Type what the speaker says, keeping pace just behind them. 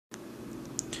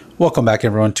Welcome back,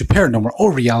 everyone, to Paranormal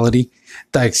or Reality,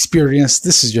 The Experience.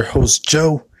 This is your host,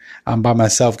 Joe. I'm by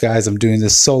myself, guys. I'm doing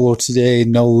this solo today.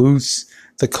 No Luz,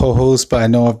 the co-host, but I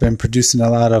know I've been producing a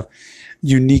lot of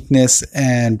uniqueness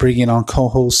and bringing on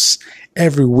co-hosts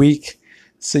every week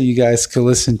so you guys could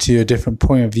listen to a different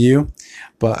point of view.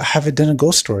 But I haven't done a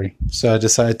ghost story, so I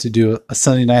decided to do a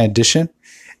Sunday night edition,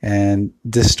 and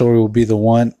this story will be the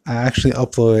one. I actually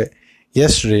uploaded it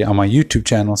yesterday on my YouTube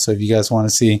channel, so if you guys want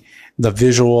to see the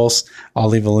visuals, I'll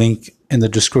leave a link in the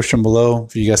description below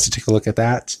for you guys to take a look at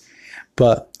that.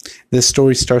 But this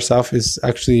story starts off is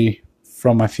actually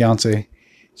from my fiance.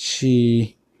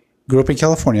 She grew up in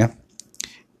California,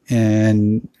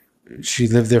 and she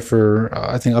lived there for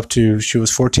I think up to she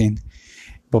was 14.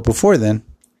 But before then,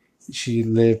 she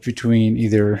lived between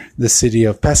either the city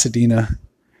of Pasadena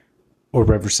or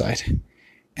Riverside.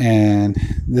 And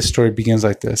this story begins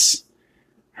like this.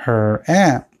 Her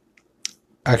aunt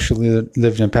actually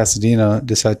lived in Pasadena,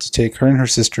 decided to take her and her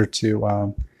sister to,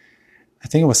 I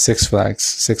think it was Six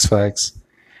Flags.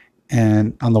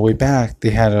 And on the way back, they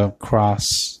had to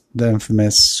cross the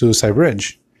infamous Suicide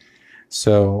Bridge.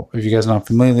 So if you guys are not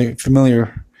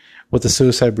familiar with the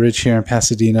Suicide Bridge here in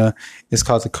Pasadena, it's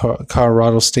called the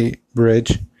Colorado State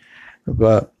Bridge.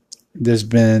 But there's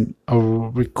been a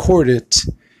recorded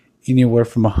anywhere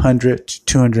from 100 to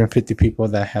 250 people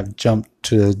that have jumped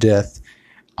to their death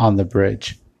on the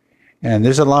bridge. And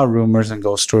there's a lot of rumors and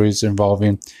ghost stories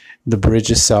involving the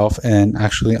bridge itself, and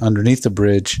actually underneath the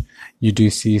bridge you do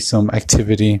see some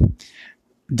activity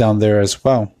down there as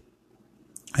well.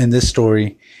 And this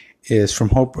story is from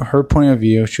her point of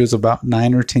view. She was about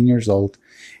 9 or 10 years old.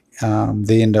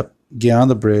 They end up getting on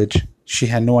the bridge. She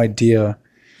had no idea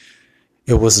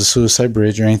it was a suicide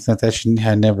bridge or anything like that. She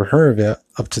had never heard of it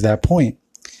up to that point.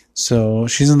 So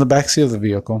she's in the backseat of the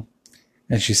vehicle,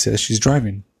 and she says she's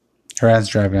driving. Her aunt's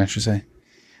driving, I should say.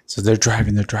 So they're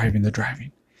driving.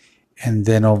 And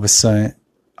then all of a sudden,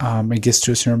 it gets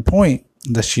to a certain point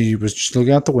that she was just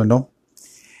looking out the window,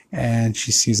 and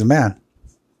she sees a man.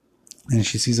 And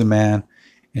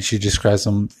she describes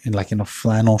him in a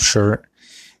flannel shirt,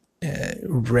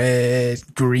 red,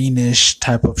 greenish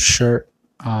type of shirt.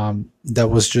 That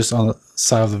was just on the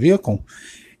side of the vehicle,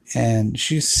 and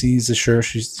she sees the shirt.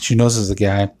 She knows it's a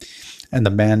guy, and the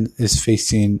man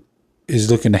is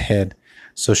looking ahead.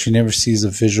 So she never sees a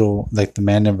visual, like the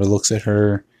man never looks at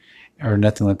her or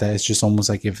nothing like that. It's just almost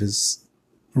like if it's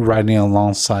riding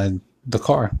alongside the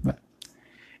car.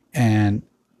 And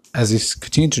as he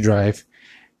continues to drive,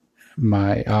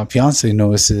 my fiance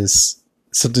notices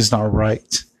something's not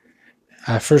right.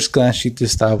 At first glance, she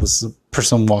just thought it was a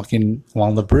person walking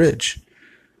along the bridge.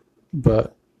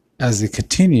 But as they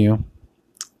continue,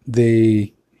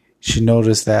 she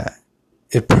noticed that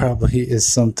it probably is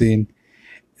something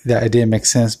that it didn't make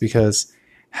sense, because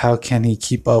how can he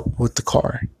keep up with the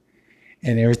car?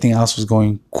 And everything else was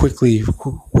going quickly,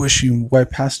 whooshing right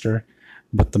past her,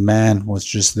 but the man was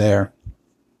just there.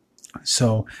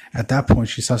 So at that point,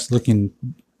 she starts looking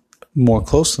more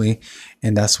closely,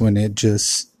 and that's when it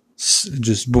just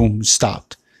boom,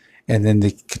 stopped. And then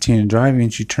they continued driving.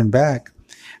 She turned back.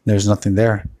 There's nothing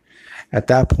there. At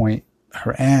that point,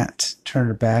 her aunt turned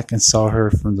her back and saw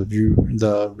her from the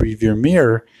rearview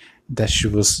mirror that she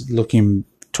was looking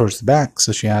towards the back.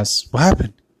 So she asks, "What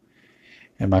happened?"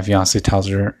 And my fiance tells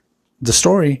her the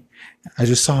story. "I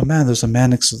just saw a man. There's a man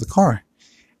next to the car."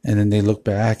 And then they look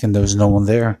back, and there was no one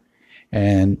there.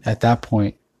 And at that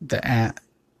point, the aunt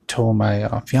told my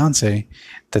fiance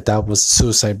that was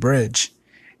Suicide Bridge,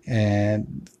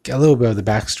 and a little bit of the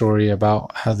backstory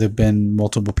about how there've been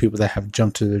multiple people that have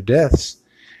jumped to their deaths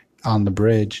on the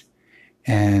bridge.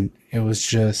 And it was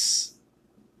just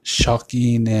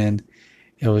shocking, and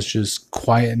it was just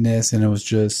quietness, and it was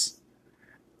just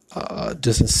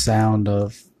a sound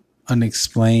of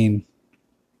unexplained,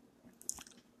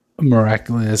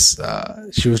 miraculous.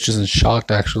 She was just in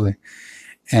shock, actually.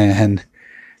 And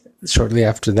shortly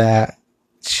after that,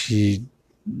 she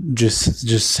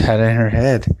just had it in her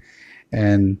head,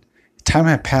 and time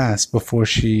had passed before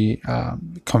she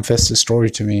confessed the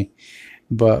story to me.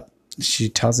 But she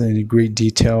tells it in great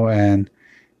detail, and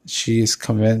she is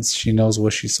convinced she knows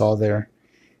what she saw there.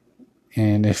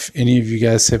 And if any of you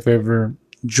guys have ever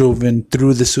driven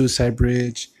through the Suicide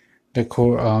Bridge, the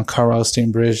Colorado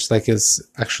State Bridge, like it's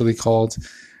actually called,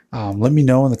 let me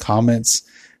know in the comments.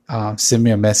 Send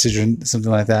me a message or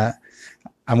something like that.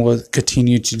 I'm going to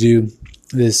continue to do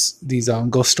these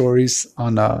ghost stories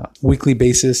on a weekly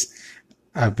basis.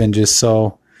 I've been just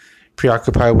so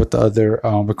preoccupied with the other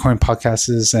recording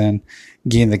podcasts and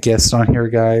getting the guests on here,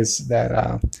 guys, that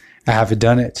I haven't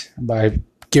done it. But I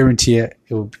guarantee it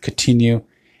will continue,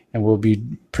 and we'll be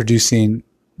producing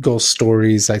ghost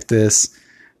stories like this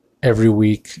every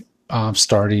week,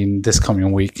 starting this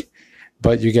coming week.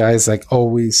 But you guys, like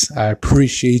always, I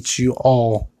appreciate you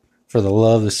all for the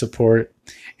love, the support,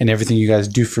 and everything you guys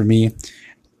do for me.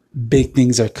 Big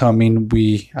things are coming.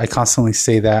 I constantly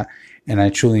say that, and I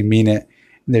truly mean it.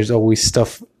 There's always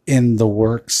stuff in the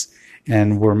works,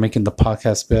 and we're making the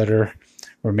podcast better.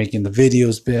 We're making the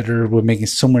videos better. We're making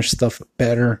so much stuff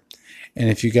better. And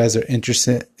if you guys are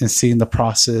interested in seeing the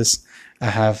process, I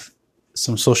have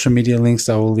some social media links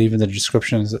that I will leave in the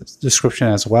description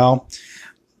as well.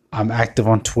 I'm active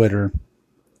on Twitter,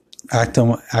 active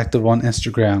on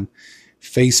Instagram,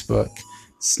 Facebook,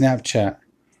 Snapchat,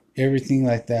 everything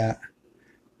like that.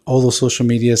 All those social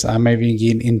medias. I might be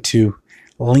getting into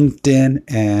LinkedIn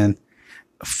and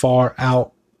far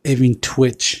out, even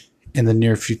Twitch in the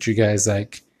near future, guys.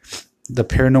 Like the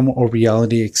Paranormal or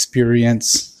Reality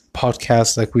Experience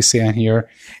podcast, like we say on here,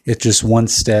 it's just one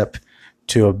step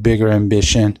to a bigger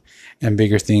ambition and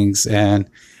bigger things. And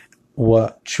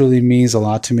what truly means a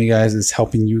lot to me, guys, is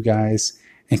helping you guys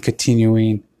and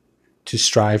continuing to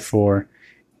strive for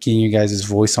getting you guys'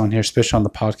 voice on here, especially on the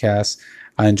podcast.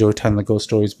 I enjoy telling the ghost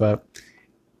stories, but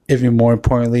even more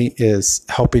importantly is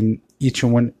helping each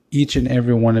and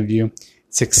every one of you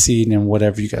succeed in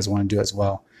whatever you guys want to do as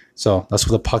well. So that's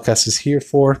what the podcast is here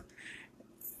for.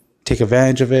 Take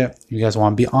advantage of it. You guys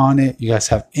want to be on it. You guys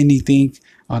have anything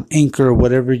on Anchor,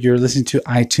 whatever you're listening to,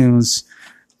 iTunes,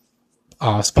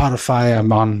 Spotify.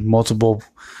 I'm on multiple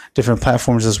different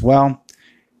platforms as well.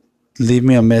 Leave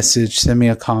me a message, send me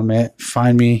a comment,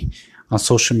 find me on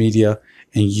social media,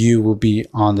 and you will be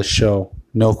on the show.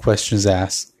 No questions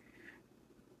asked.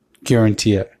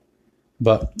 Guarantee it.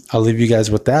 But I'll leave you guys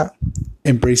with that.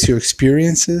 Embrace your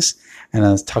experiences, and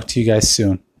I'll talk to you guys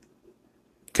soon.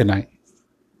 Good night.